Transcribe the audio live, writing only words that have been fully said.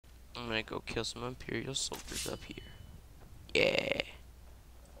I'm gonna go kill some Imperial soldiers up here. Yeah.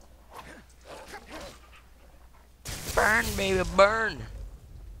 Burn, baby, burn.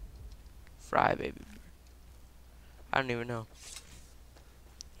 Fry, baby. I don't even know.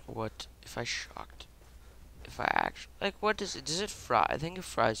 What if I shocked? If I actually, like, what does it fry? I think it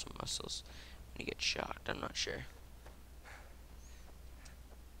fries your muscles when you get shocked. I'm not sure.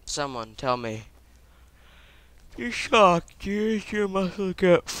 Someone tell me. You're shocked. Your muscles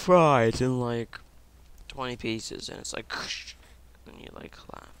get fried in like 20 pieces, and it's like, and you like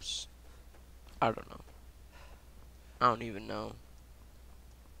collapse. I don't know. I don't even know.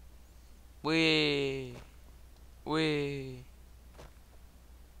 Wee.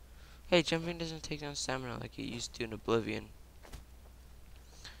 Hey, jumping doesn't take down stamina like it used to in Oblivion.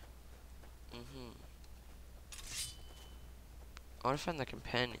 I want to find the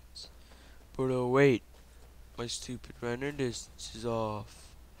companions. But oh wait, my stupid render distance is off.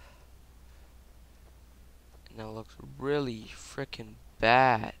 And that looks really freaking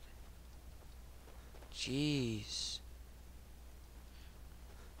bad. Jeez.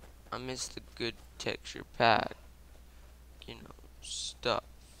 I miss the good texture pack, you know, stuff.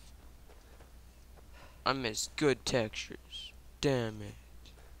 I miss good textures. Damn it.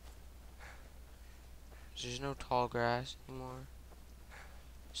 There's no tall grass anymore.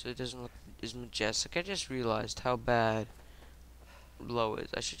 So it doesn't look as majestic. I just realized how bad low is.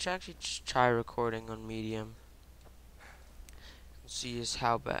 I should actually just try recording on medium. And see just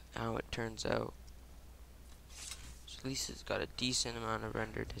how it turns out. So at least it's got a decent amount of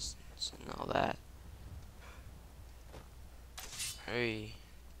render distance and all that. Hey.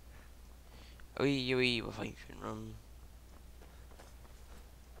 I can't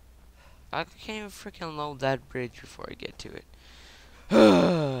even freaking load that bridge before I get to it.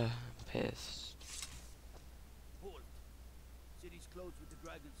 I'm pissed. Halt. City's closed with the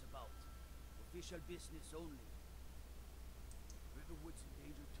dragons about. Official business only. Riverwood's in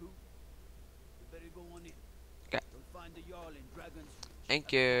danger too. You better go on in. Okay. You'll find the Jarl in Dragon's Reach.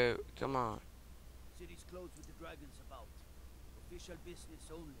 Thank you. Come on. City's closed with the dragons about. Official business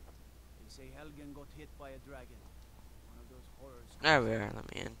only. They say Helgen got hit by a dragon. One of those horrors. There we are. Let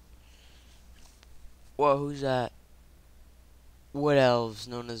me in. Whoa, who's that? Wood elves,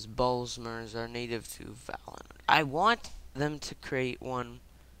 known as Bolsmers, are native to Valen. I want them to create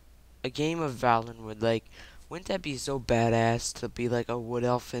a game of Valenwood. Like, wouldn't that be so badass to be like a wood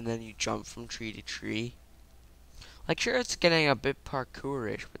elf and then you jump from tree to tree? Like, sure, it's getting a bit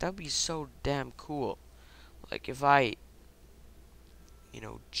parkourish, but that would be so damn cool. Like, if I,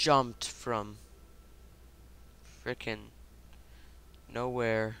 jumped from frickin'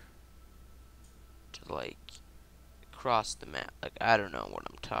 nowhere to, like, across the map. Like, I don't know what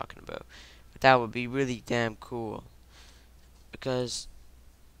I'm talking about. But that would be really damn cool. Because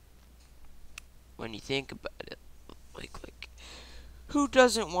when you think about it, like who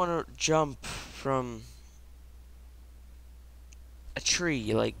doesn't want to jump from a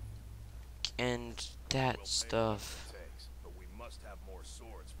tree, like, and that stuff? But we must have more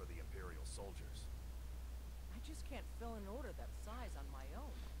swords for the Imperial soldiers. I just can't fill an order that size on my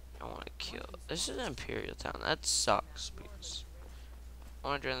own. I want to kill. This is an Imperial town. That sucks because I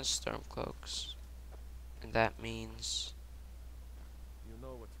want to join the Stormcloaks, and that means You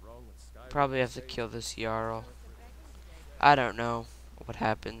know what's wrong with Skyrim? probably have to kill this Jarl. I don't know what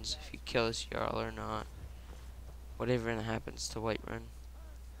happens if you kill this Jarl or not. Whatever happens to Whiterun.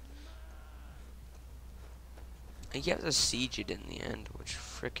 And you have to siege it in the end, which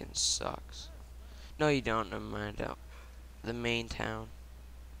frickin' sucks. No, you don't. Never mind. Out the main town.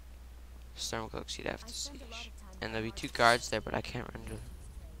 Stormcloaks you'd have to siege, and there'll be 2 guards there, but I can't render.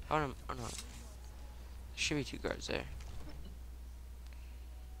 Oh no! Oh no! There should be 2 guards there.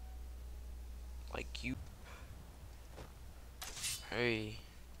 Like you. Hey.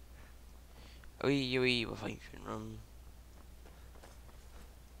 I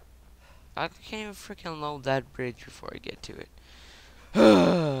can't even freaking load that bridge before I get to it.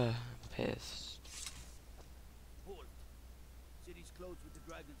 I'm pissed. Halt. City's closed with the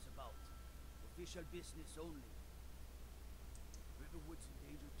dragons about. Official business only. Riverwood's in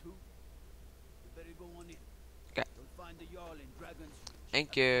danger too. You better go on in. Okay. You'll find the Jarl in Dragon's Reach.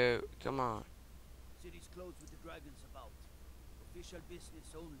 Thank you. Come on. City's closed with the dragons about. Official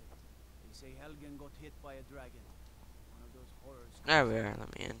business only. They say Helgen got hit by a dragon. One of those horrors. There we are.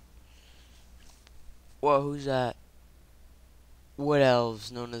 Let me in. Whoa, who's that? Wood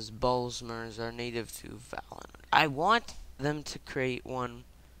elves, known as Bolsmers, are native to Valen. I want them to create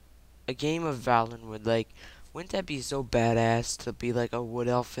a game of Valenwood. Like, wouldn't that be so badass to be like a wood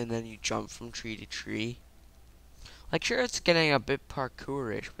elf and then you jump from tree to tree? Like, sure, it's getting a bit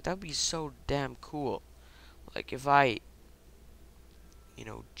parkourish, but that'd be so damn cool. Like, if I,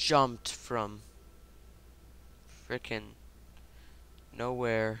 jumped from frickin'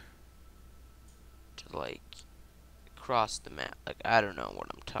 nowhere to, like, across the map. Like, I don't know what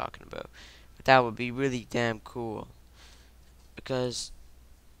I'm talking about. But that would be really damn cool. Because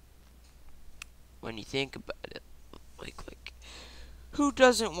when you think about it, like, who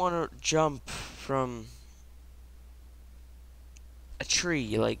doesn't want to jump from a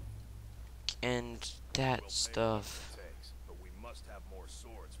tree, like, and that We'll pay whatever stuff? it takes, but we must have more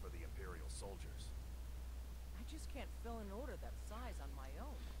swords for the Imperial soldiers. I just can't fill an order that size on my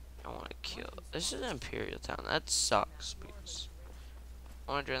own. I want to kill. This is Imperial Town. That sucks because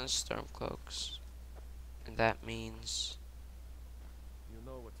I want to join the Stormcloaks, and that means You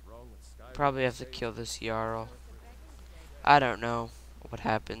know what's wrong with Skyrim? probably have to kill this Jarl. I don't know what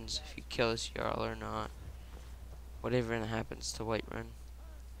happens if you kill this Jarl or not. Whatever happens to Whiterun.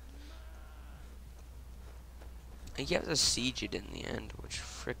 And you have to siege it in the end, which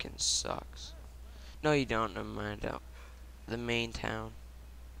frickin' sucks. No, you don't. Never mind. The main town.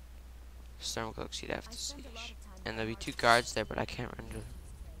 Stormcloaks you'd have to siege. And there'll be 2 guards there, but I can't run to them.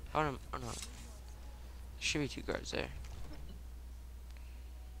 Oh no, oh no. There should be 2 guards there.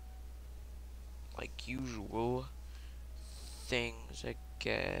 Like usual things, I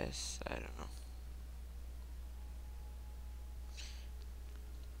guess. I don't know.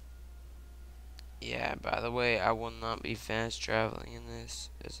 Yeah, by the way, I will not be fast traveling in this,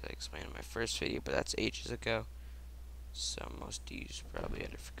 as I explained in my first video, but that's ages ago. So most of you probably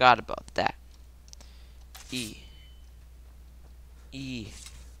had forgot about that. E. E.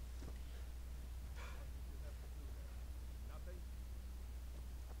 Nothing?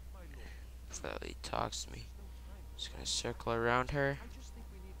 My lord, Before that lady talks to me. Just gonna circle around her. I just think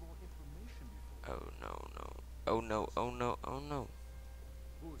we need more information before. Oh no, no. Oh no, oh no, oh no.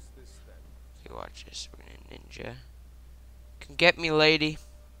 Who's this then? Okay, watch this. We're gonna ninja. Come get me, lady.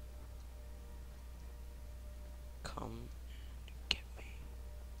 Come get me.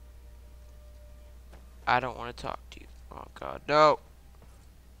 I don't want to talk to you. Oh god, no.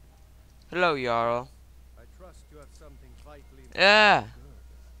 Hello, Jarl. I trust you have something vitally Yeah.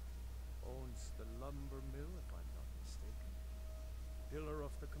 good. Owns the lumber mill, if I'm not mistaken. Pillar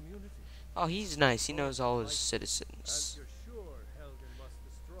of the community. Oh, he's nice. He knows all his And citizens. you're sure Helgen was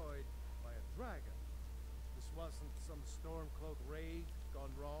destroyed by a dragon? This wasn't some Stormcloak raid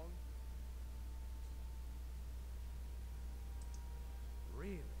gone wrong?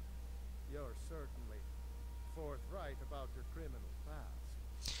 Really? You're certainly forthright about your criminal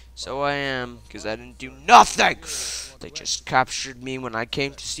past. So I am, because I didn't do nothing. They just captured me when I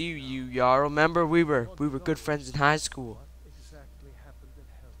came to see you, Jarl. Remember, we were good friends in high school. What exactly happened at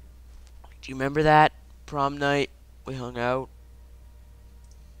Helgen? Do you remember that prom night? We hung out.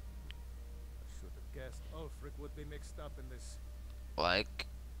 I should have guessed Ulfric would be mixed up in this. Like,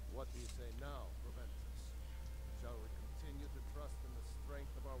 What do you say now, Proventus? Shall we continue to trust in the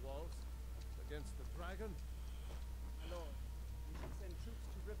strength of our walls against the dragon? My lord, we should send troops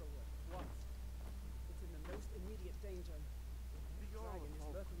to Riverwood at once. It's in the most immediate danger. The dragon is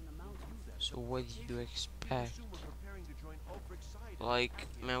lurking in the mountains. so what did you expect? We're preparing to join Ulfric's side. Like,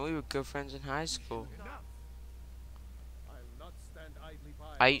 man, we were good friends in high school. Enough. I'll not stand idly by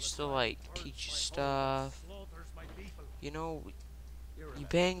I while used the to, dragon like, burns teach you my home and stuff. slaughters my people. You know, you Irrelevant.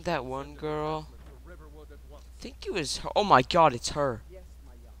 banged that one Send a girl. detachment to Riverwood at once. I think it was her. Oh my god, it's her. Yes,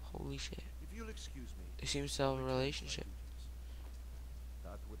 my young. Holy shit. If you'll excuse me, They seem to have a relationship.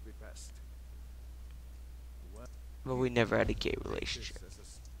 that would be best. Well, But we never had a gay relationship. there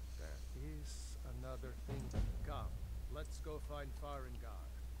is another thing to come. Let's go find Farengar.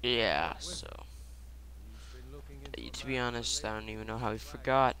 Yeah, so. He's been looking into To a be map honest, I don't related even to know how the he dragon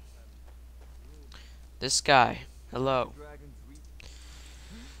forgot. and This guy. Hello. Dragon's reach.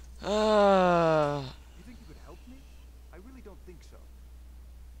 You think you could help me? I really don't think so.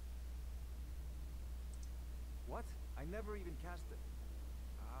 What? I never even cast it.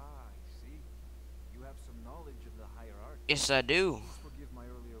 Ah, I see. You have some knowledge of the hierarchy. Yes, I do. Please forgive my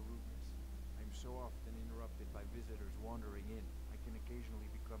earlier rudeness. I'm so often interrupted by visitors wandering in. I can occasionally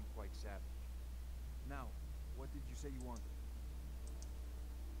become quite savage. Now, what did you say you wanted?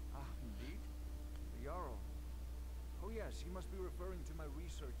 Ah, indeed. The Jarl. Oh yes, he must be referring to my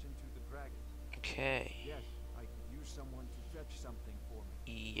research into the dragon. Okay. Yes, I could use someone to fetch something for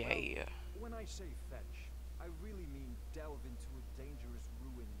me. Yeah. When I say fetch, I really mean delve into a dangerous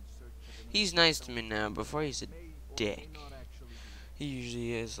ruin in search of an He's ancient nice to stone me now. Before he's a that may or may dick. not actually He be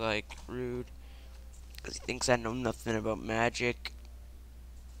usually is, like, rude. Because he thinks I know nothing about magic.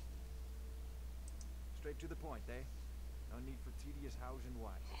 straight to the point, eh? No need for tedious hows and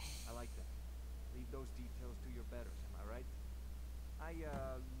whys. I like that. Leave those details to your betters, am I right? I,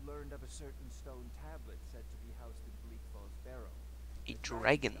 learned of a certain stone tablet said to be housed in Bleak Falls Barrow. A The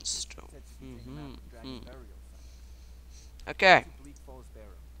dragon dragonstone. said to be taken out of the dragon burial site. Go Okay. to Bleak Falls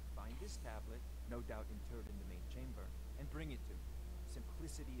Barrow, find this tablet, no doubt interred in the main chamber, and bring it to me.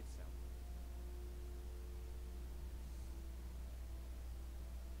 Simplicity itself.